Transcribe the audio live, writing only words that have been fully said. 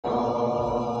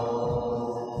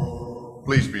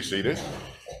Please be seated.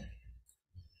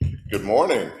 Good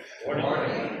morning. Good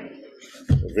morning.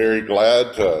 Very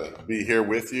glad to be here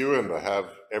with you and to have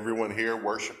everyone here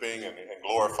worshiping and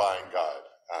glorifying God.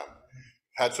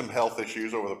 Had some health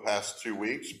issues over the past 2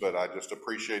 weeks, but I just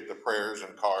appreciate the prayers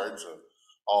and cards and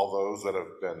all those that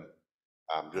have been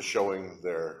just showing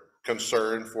their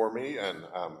concern for me, and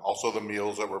also the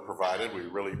meals that were provided. We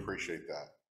really appreciate that.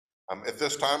 At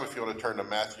this time, if you want to turn to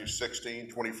Mathew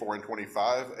 16, 24, and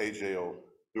 25, AJ will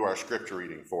do our scripture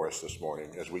reading for us this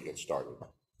morning as we get started.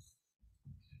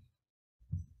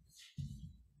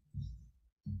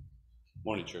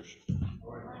 Morning, church.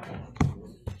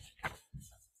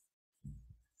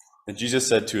 And Jesus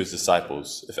said to his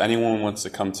disciples, "If anyone wants to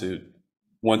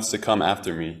come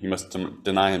after me, he must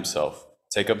deny himself,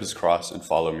 take up his cross, and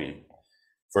follow me.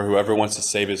 For whoever wants to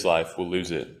save his life will lose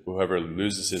it. Whoever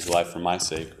loses his life for my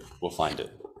sake will find it."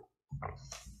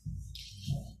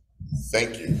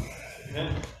 Thank you.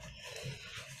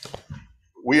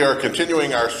 We are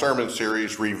continuing our sermon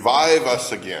series, Revive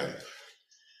Us Again.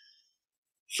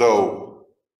 So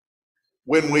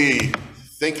when we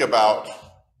think about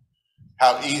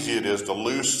how easy it is to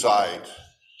lose sight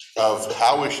of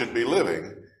how we should be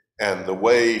living and the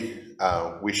way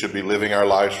we should be living our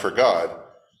lives for God,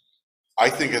 I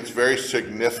think it's very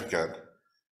significant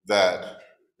that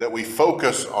we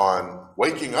focus on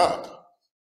waking up,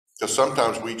 because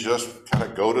sometimes we just kind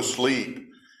of go to sleep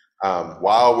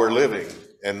while we're living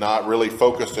and not really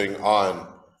focusing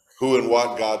on who and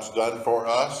what God's done for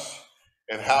us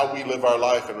and how we live our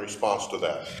life in response to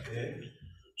that.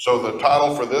 So the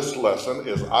title for this lesson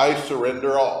is I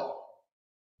Surrender All.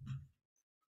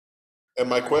 And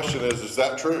my question is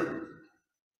that true?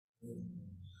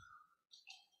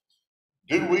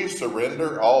 Do we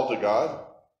surrender all to God?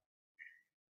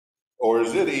 Or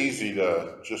is it easy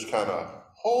to just kind of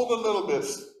hold a little bit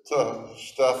of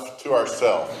stuff to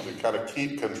ourselves to kind of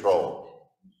keep control?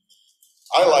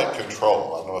 I like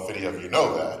control. I don't know if any of you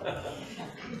know that.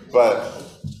 But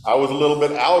I was a little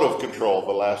bit out of control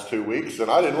the last 2 weeks, and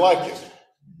I didn't like it.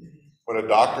 When a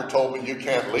doctor told me you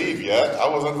can't leave yet, I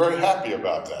wasn't very happy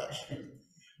about that.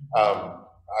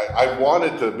 I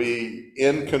wanted to be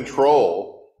in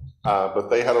control, but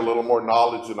they had a little more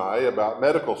knowledge than I about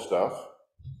medical stuff,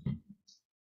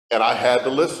 and I had to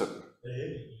listen.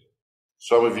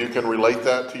 Some of you can relate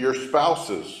that to your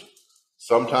spouses.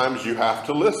 Sometimes you have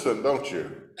to listen, don't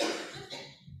you?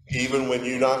 Even when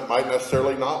you might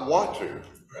necessarily not want to.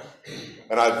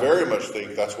 And I very much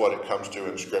think that's what it comes to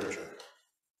in Scripture.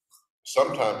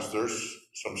 Sometimes there's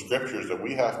some scriptures that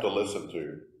we have to listen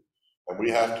to, and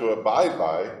we have to abide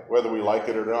by whether we like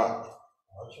it or not.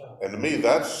 And to me,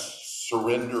 that's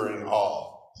surrendering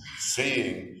all,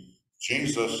 seeing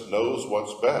Jesus knows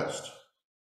what's best.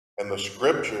 And the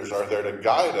scriptures are there to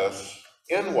guide us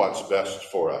in what's best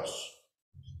for us.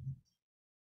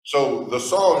 So the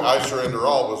song I Surrender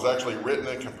All was actually written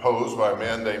and composed by a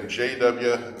man named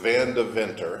J.W. Van de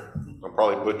Venter. I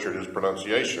probably butchered his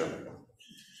pronunciation.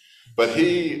 But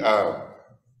he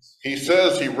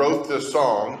says he wrote this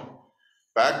song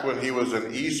back when he was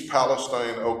in East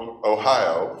Palestine,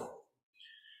 Ohio.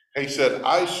 He said,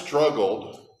 I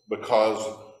struggled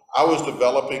because I was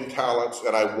developing talents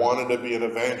and I wanted to be an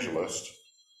evangelist,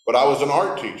 but I was an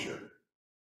art teacher.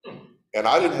 And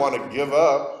I didn't want to give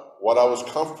up what I was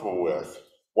comfortable with,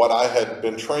 what I had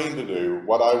been trained to do,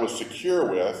 what I was secure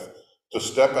with, to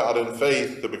step out in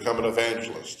faith to become an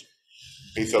evangelist.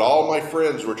 He said, all my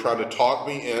friends were trying to talk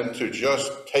me into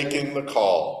just taking the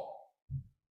call.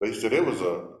 But he said, it was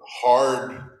a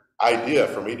hard idea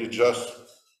for me to just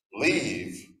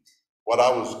leave what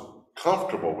I was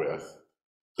comfortable with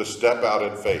to step out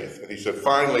in faith. And he said,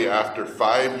 finally, after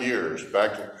 5 years,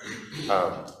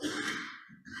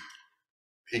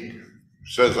 he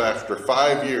says, after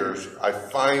 5 years, I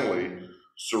finally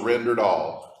surrendered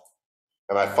all.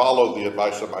 And I followed the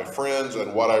advice of my friends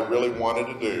and what I really wanted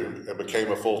to do and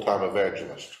became a full-time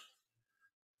evangelist.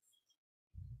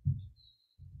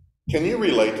 Can you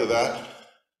relate to that?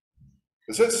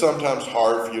 Is it sometimes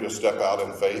hard for you to step out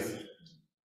in faith?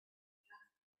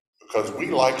 Because we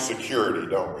like security,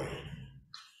 don't we?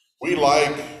 We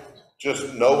like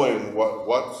just knowing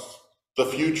what the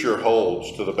future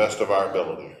holds to the best of our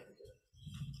ability.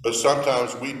 But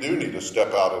sometimes we do need to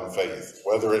step out in faith,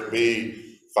 whether it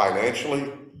be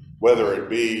financially, whether it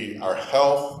be our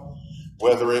health,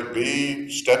 whether it be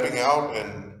stepping out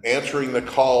and answering the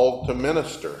call to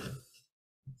minister.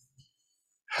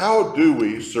 How do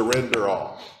we surrender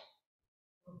all?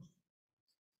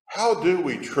 How do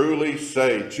we truly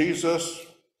say, Jesus,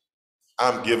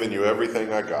 I'm giving you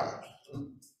everything I got.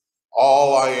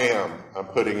 All I am, I'm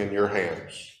putting in your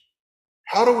hands.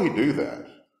 How do we do that?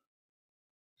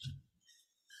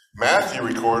 Matthew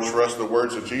records for us the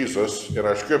words of Jesus in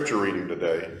our scripture reading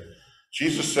today.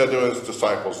 Jesus said to his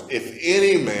disciples, "If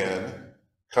any man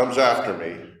comes after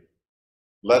me,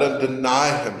 let him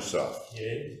deny himself,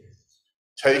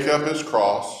 take up his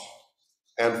cross,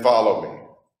 and follow me.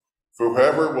 For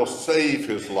whoever will save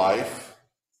his life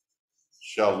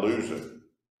shall lose it.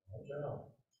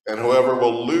 And whoever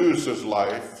will lose his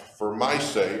life for my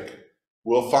sake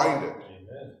will find it."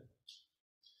 Amen.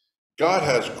 God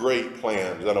has great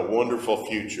plans and a wonderful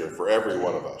future for every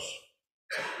one of us.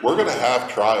 We're going to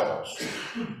have trials,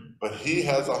 but he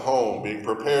has a home being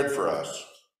prepared for us.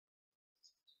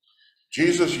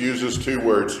 Jesus uses two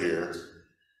words here,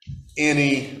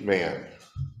 any man.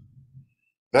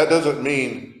 That doesn't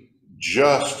mean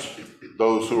just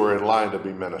those who are in line to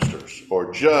be ministers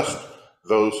or just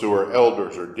those who are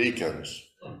elders or deacons.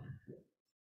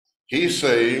 He's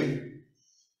saying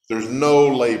there's no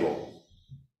label.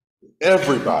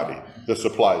 Everybody this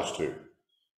applies to.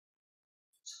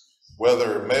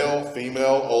 Whether male,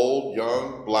 female, old,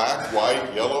 young, black,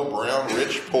 white, yellow, brown,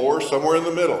 rich, poor, somewhere in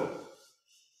the middle.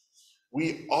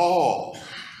 We all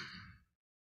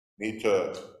need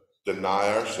to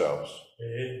deny ourselves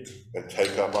and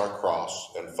take up our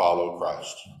cross and follow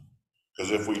Christ.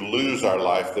 Because if we lose our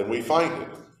life, then we find it.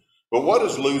 But what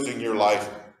does losing your life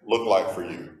look like for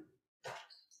you?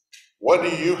 What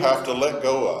do you have to let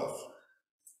go of?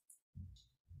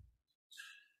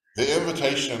 The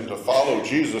invitation to follow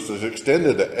Jesus is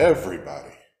extended to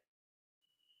everybody.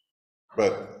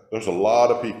 But there's a lot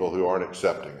of people who aren't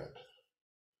accepting it.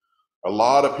 A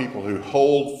lot of people who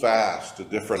hold fast to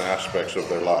different aspects of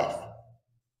their life.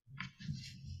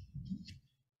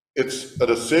 It's a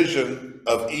decision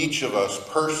of each of us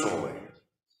personally.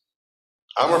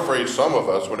 I'm afraid some of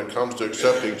us, when it comes to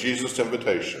accepting Jesus'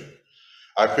 invitation,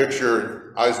 I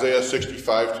picture Isaiah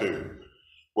 65:2,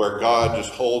 where God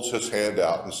just holds his hand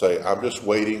out and say, "I'm just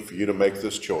waiting for you to make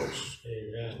this choice.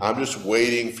 Amen. I'm just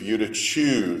waiting for you to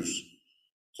choose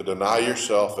to deny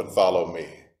yourself and follow me."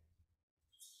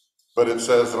 But it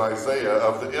says in Isaiah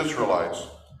of the Israelites,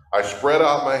 "I spread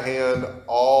out my hand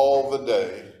all the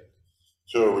day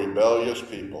to a rebellious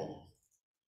people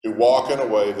who walk in a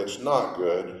way that's not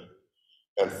good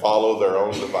and follow their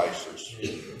own devices."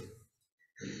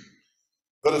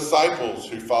 The disciples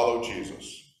who followed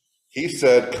Jesus, he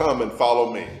said, "Come and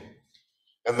follow me."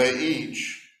 And they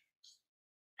each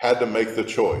had to make the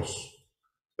choice.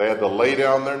 They had to lay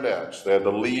down their nets. They had to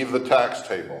leave the tax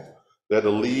table. They had to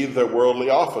leave their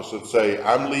worldly office and say,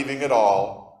 "I'm leaving it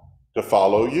all to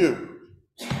follow you."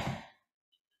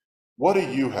 What do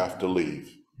you have to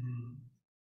leave?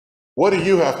 What do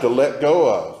you have to let go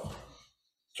of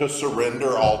to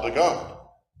surrender all to God?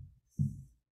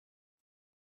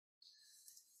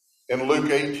 In Luke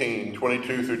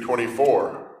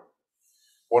 18:22-24,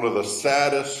 one of the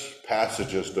saddest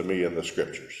passages to me in the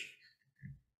scriptures,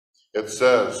 it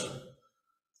says,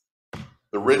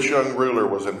 the rich young ruler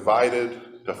was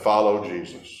invited to follow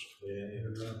Jesus,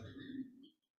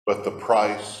 but the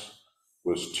price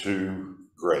was too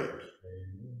great.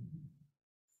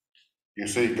 You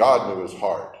see, God knew his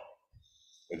heart,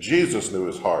 and Jesus knew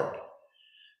his heart.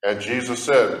 And Jesus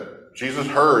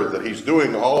heard that he's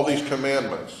doing all these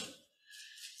commandments.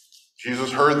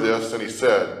 Jesus heard this and he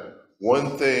said,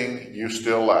 "One thing you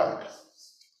still lack.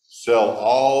 Sell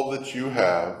all that you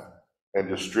have and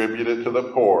distribute it to the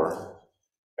poor,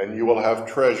 and you will have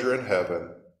treasure in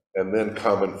heaven, and then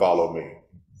come and follow me."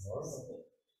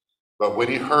 But when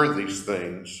he heard these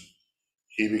things,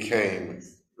 he became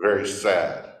very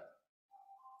sad,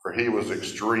 for he was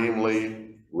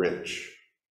extremely rich.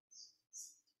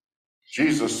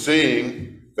 Jesus,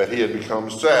 seeing that he had become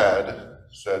sad,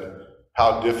 said,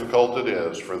 "How difficult it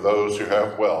is for those who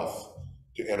have wealth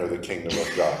to enter the kingdom of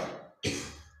God."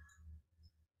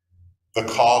 The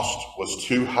cost was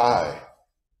too high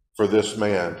for this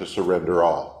man to surrender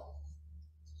all.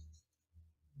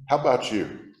 How about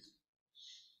you?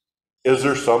 Is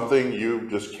there something you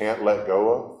just can't let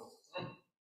go of?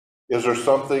 Is there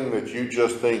something that you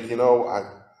just think,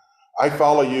 I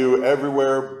follow you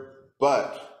everywhere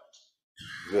but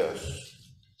this?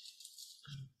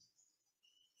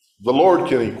 The Lord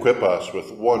can equip us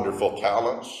with wonderful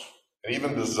talents and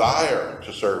even desire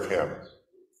to serve him.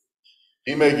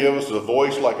 He may give us a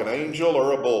voice like an angel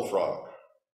or a bullfrog.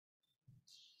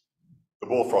 The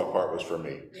bullfrog part was for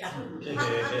me. Yeah.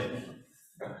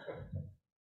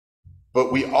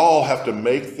 But we all have to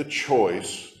make the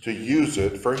choice to use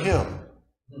it for him.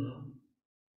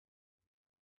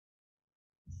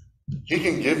 He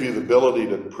can give you the ability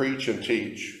to preach and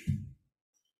teach,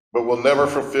 but will never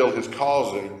fulfill his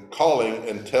calling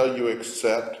until you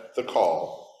accept the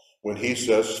call when he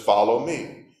says, follow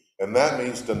me. And that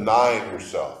means denying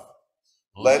yourself,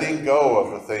 letting go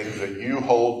of the things that you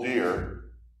hold dear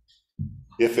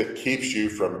if it keeps you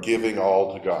from giving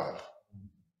all to God.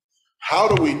 How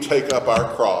do we take up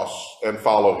our cross and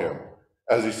follow him,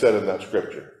 as he said in that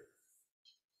scripture?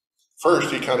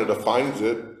 First, he kind of defines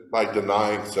it by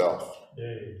denying self.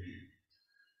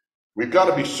 We've got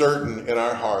to be certain in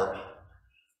our heart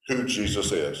who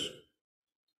Jesus is.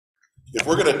 If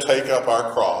we're going to take up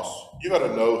our cross, you got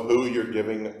to know who you're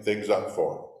giving things up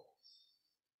for.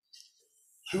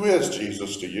 Who is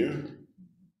Jesus to you?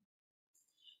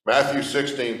 Mathew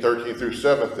 16:13 through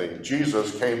 17,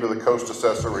 Jesus came to the coast of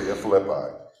Caesarea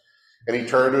Philippi, and he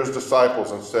turned to his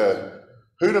disciples and said,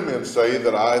 who do men say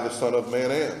that I, the Son of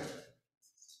Man, am?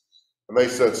 And they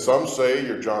said, some say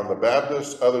you're John the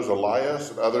Baptist, others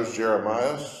Elias, and others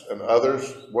Jeremiah, and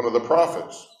others one of the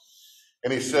prophets.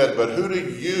 And he said, but who do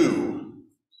you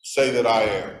say that I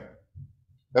am?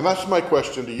 And that's my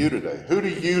question to you today. Who do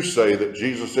you say that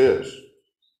Jesus is?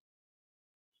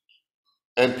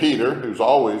 And Peter, who's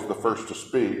always the first to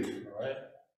speak,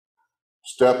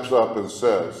 steps up and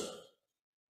says,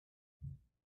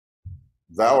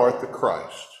 thou art the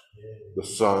Christ, the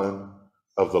Son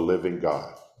of the living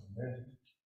God.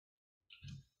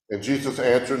 And Jesus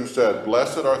answered and said,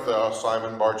 blessed art thou,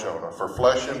 Simon Bar-Jonah, for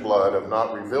flesh and blood have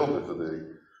not revealed it to thee,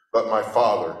 but my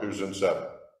Father who's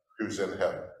in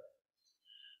heaven.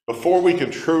 Before we can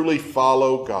truly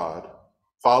follow God,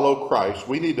 follow Christ,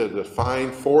 we need to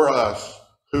define for us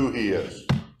who he is.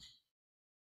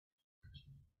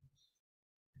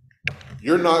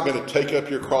 You're not going to take up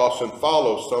your cross and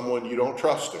follow someone you don't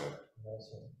trust in.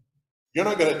 You're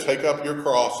not going to take up your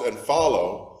cross and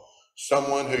follow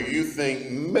someone who you think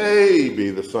may be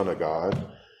the Son of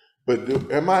God,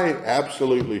 but am I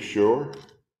absolutely sure?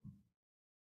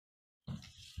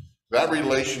 That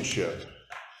relationship,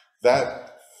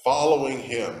 that following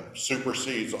him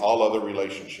supersedes all other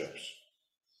relationships.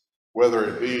 Whether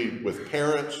it be with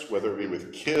parents, whether it be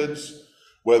with kids,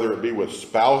 whether it be with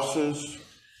spouses,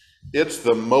 it's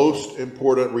the most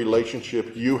important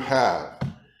relationship you have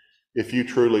if you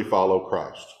truly follow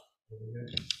Christ.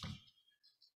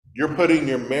 You're putting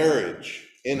your marriage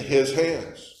in his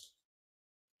hands.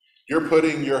 You're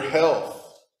putting your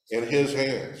health in his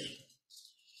hands.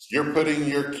 You're putting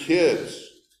your kids,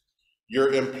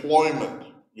 your employment,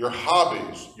 your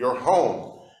hobbies, your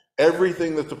home,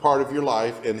 everything that's a part of your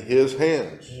life in his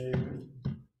hands.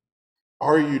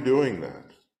 Are you doing that?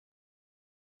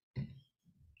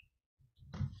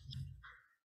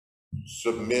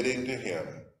 Submitting to him,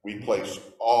 we place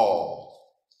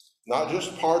all, not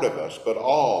just part of us, but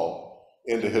all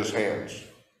into his hands.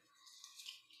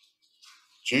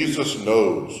 Jesus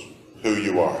knows who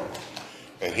you are,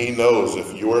 and he knows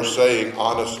if you are saying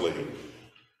honestly,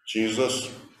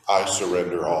 Jesus, I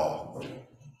surrender all.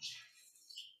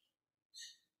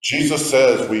 Jesus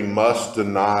says we must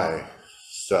deny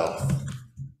self.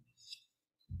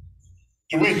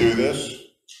 Do we do this?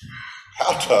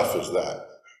 How tough is that?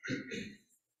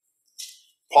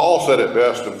 Paul said it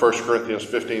best in 1 Corinthians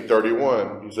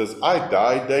 15:31. He says, I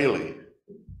die daily.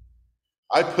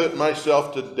 I put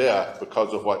myself to death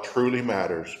because of what truly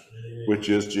matters, which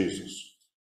is Jesus.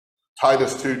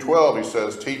 Titus 2:12, he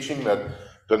says, teaching that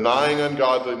denying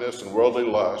ungodliness and worldly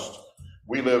lust,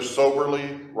 we live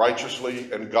soberly,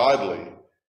 righteously, and godly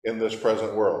in this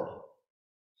present world.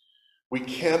 We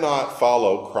cannot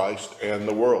follow Christ and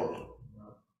the world.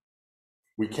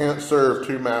 We can't serve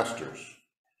two masters.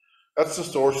 That's the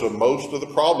source of most of the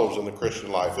problems in the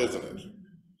Christian life, isn't it?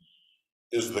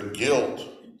 Is the guilt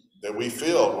that we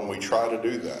feel when we try to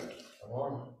do that.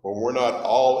 When we're not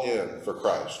all in for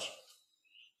Christ.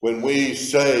 When we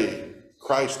say,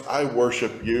 Christ, I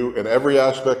worship you in every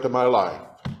aspect of my life.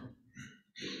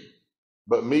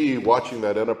 But me watching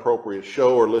that inappropriate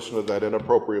show or listening to that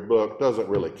inappropriate book doesn't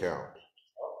really count.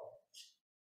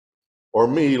 Or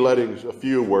me letting a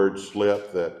few words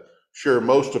slip that sure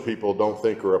most of people don't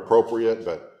think are appropriate,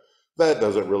 but that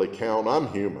doesn't really count. I'm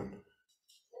human.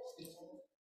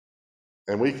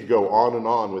 And we could go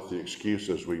on with the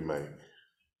excuses we make.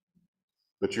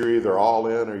 But you're either all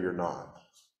in or you're not.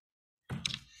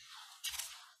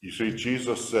 You see,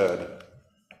 Jesus said,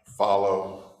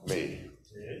 follow me.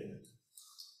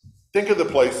 Think of the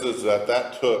places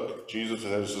that took Jesus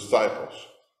and his disciples.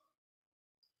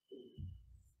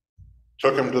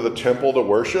 Took him to the temple to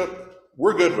worship.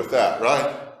 We're good with that,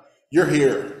 right? You're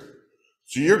here.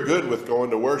 So you're good with going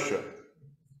to worship.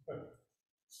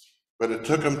 But it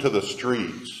took him to the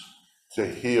streets to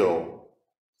heal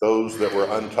those that were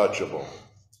untouchable.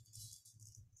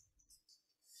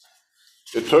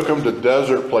 It took him to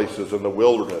desert places in the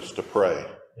wilderness to pray.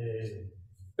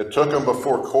 It took him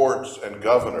before courts and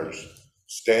governors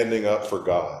standing up for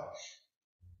God.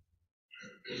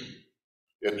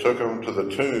 It took him to the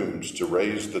tombs to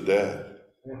raise the dead.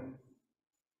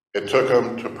 It took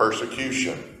him to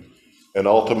persecution and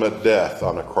ultimate death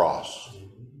on a cross,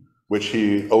 which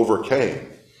he overcame.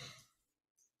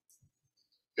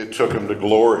 It took him to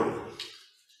glory.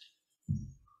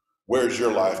 Where's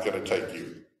your life going to take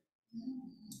you?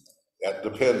 That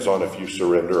depends on if you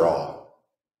surrender all.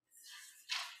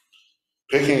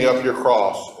 Picking up your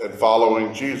cross and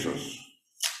following Jesus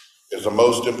is the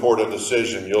most important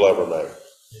decision you'll ever make.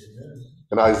 Amen.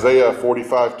 In Isaiah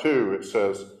 45:2, it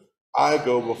says, I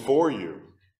go before you,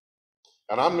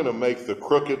 and I'm going to make the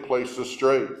crooked places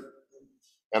straight,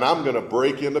 and I'm going to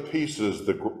break into pieces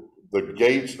the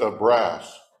gates of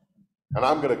brass, and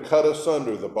I'm going to cut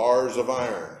asunder the bars of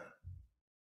iron.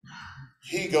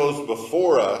 He goes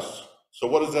before us. So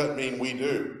what does that mean we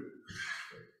do?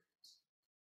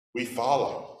 We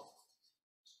follow.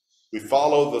 We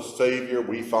follow the Savior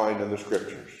we find in the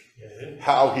Scriptures,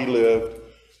 how he lived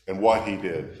and what he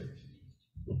did.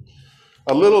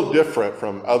 A little different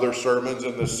from other sermons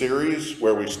in this series,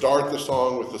 where we start the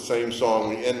song with the same song,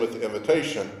 we end with the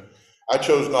invitation. I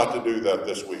chose not to do that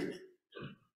this week,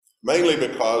 mainly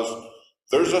because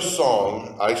there's a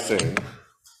song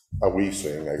we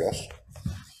sing, I guess,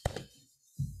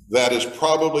 that is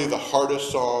probably the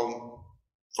hardest song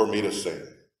for me to sing.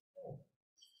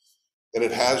 And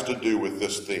it has to do with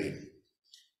this theme.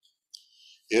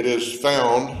 It is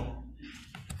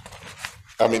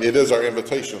it is our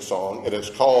invitation song, and it's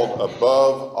called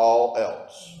Above All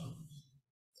Else.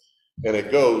 And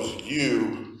it goes,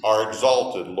 you are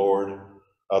exalted, Lord,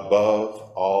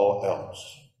 above all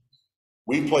else.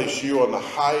 We place you on the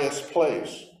highest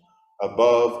place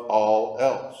above all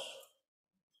else.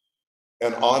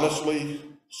 And honestly,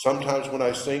 sometimes when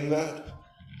I sing that,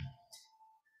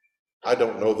 I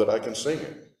don't know that I can sing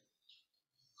it.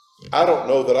 I don't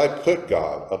know that I put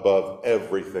God above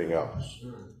everything else.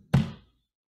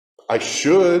 I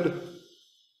should,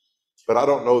 but I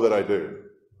don't know that I do.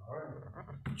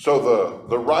 So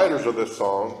the writers of this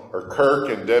song are Kirk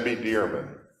and Debbie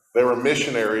Dearman. They were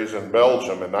missionaries in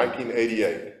Belgium in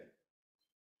 1988.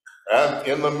 And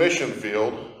in the mission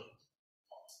field,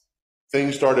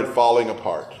 things started falling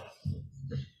apart.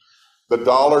 The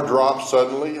dollar dropped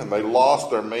suddenly, and they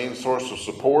lost their main source of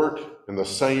support in the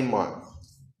same month.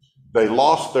 They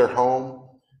lost their home,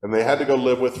 and they had to go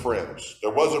live with friends.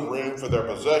 There wasn't room for their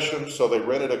possessions, so they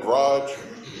rented a garage,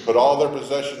 put all their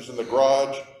possessions in the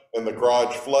garage, and the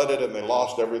garage flooded, and they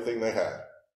lost everything they had.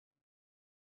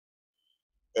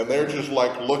 And they're just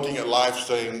like looking at life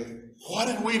saying, what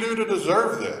did we do to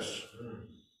deserve this?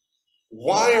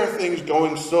 Why are things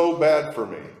going so bad for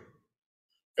me?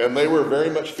 And they were very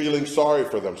much feeling sorry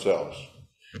for themselves.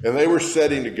 And they were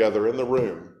sitting together in the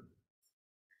room.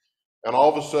 And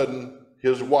all of a sudden,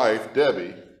 his wife,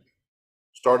 Debbie,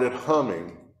 started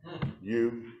humming,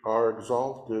 you are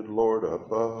exalted, Lord,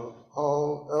 above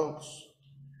all else.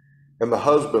 And the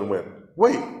husband went,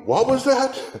 wait, what was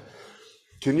that?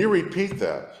 Can you repeat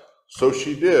that? So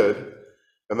she did.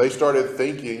 And they started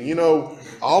thinking,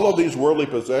 all of these worldly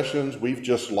possessions we've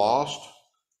just lost,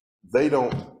 they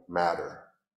don't matter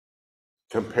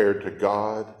compared to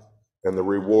God and the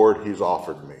reward he's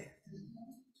offered me.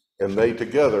 And they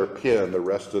together pen the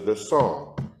rest of this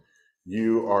song,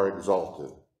 you are exalted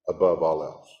above all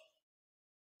else.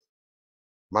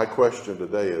 My question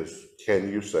today is,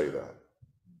 can you say that?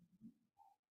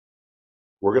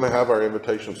 We're going to have our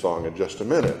invitation song in just a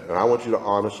minute, and I want you to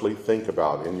honestly think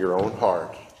about in your own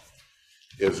heart,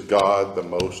 is God the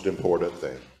most important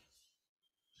thing?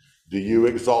 Do you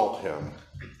exalt him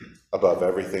above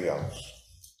everything else?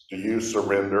 Do you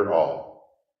surrender all?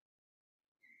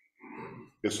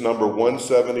 It's number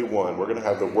 171. We're going to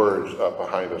have the words up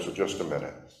behind us in just a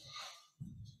minute.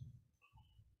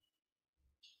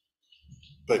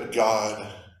 But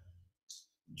God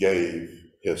gave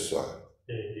his son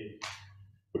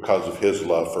because of his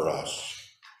love for us.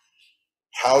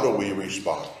 How do we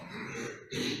respond?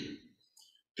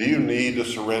 Do you need to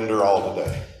surrender all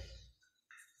today?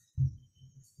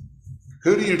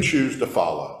 Who do you choose to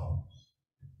follow?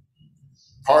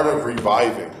 Part of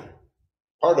reviving,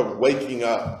 part of waking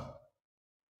up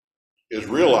is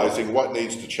realizing what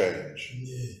needs to change.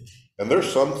 And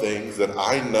there's some things that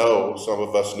I know some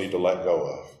of us need to let go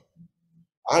of.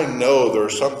 I know there are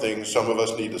some things some of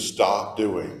us need to stop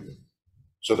doing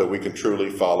so that we can truly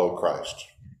follow Christ.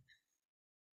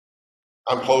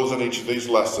 I'm closing each of these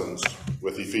lessons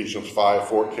with Ephesians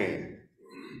 5:14.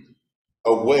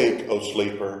 Awake, O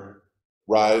sleeper,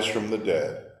 rise from the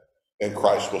dead, and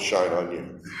Christ will shine on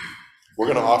you. We're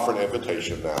going to offer an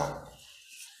invitation now.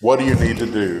 What do you need to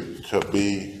do to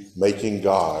be making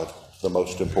God the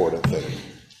most important thing?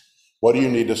 What do you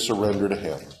need to surrender to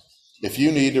him? If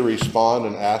you need to respond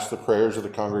and ask the prayers of the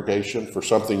congregation for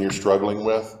something you're struggling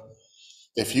with,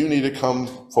 if you need to come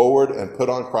forward and put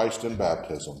on Christ in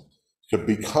baptism to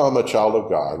become a child of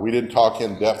God, we didn't talk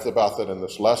in depth about that in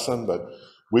this lesson, but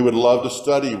we would love to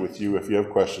study with you if you have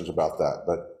questions about that.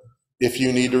 But if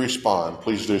you need to respond,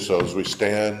 please do so as we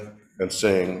stand and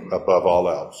sing above all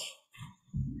else.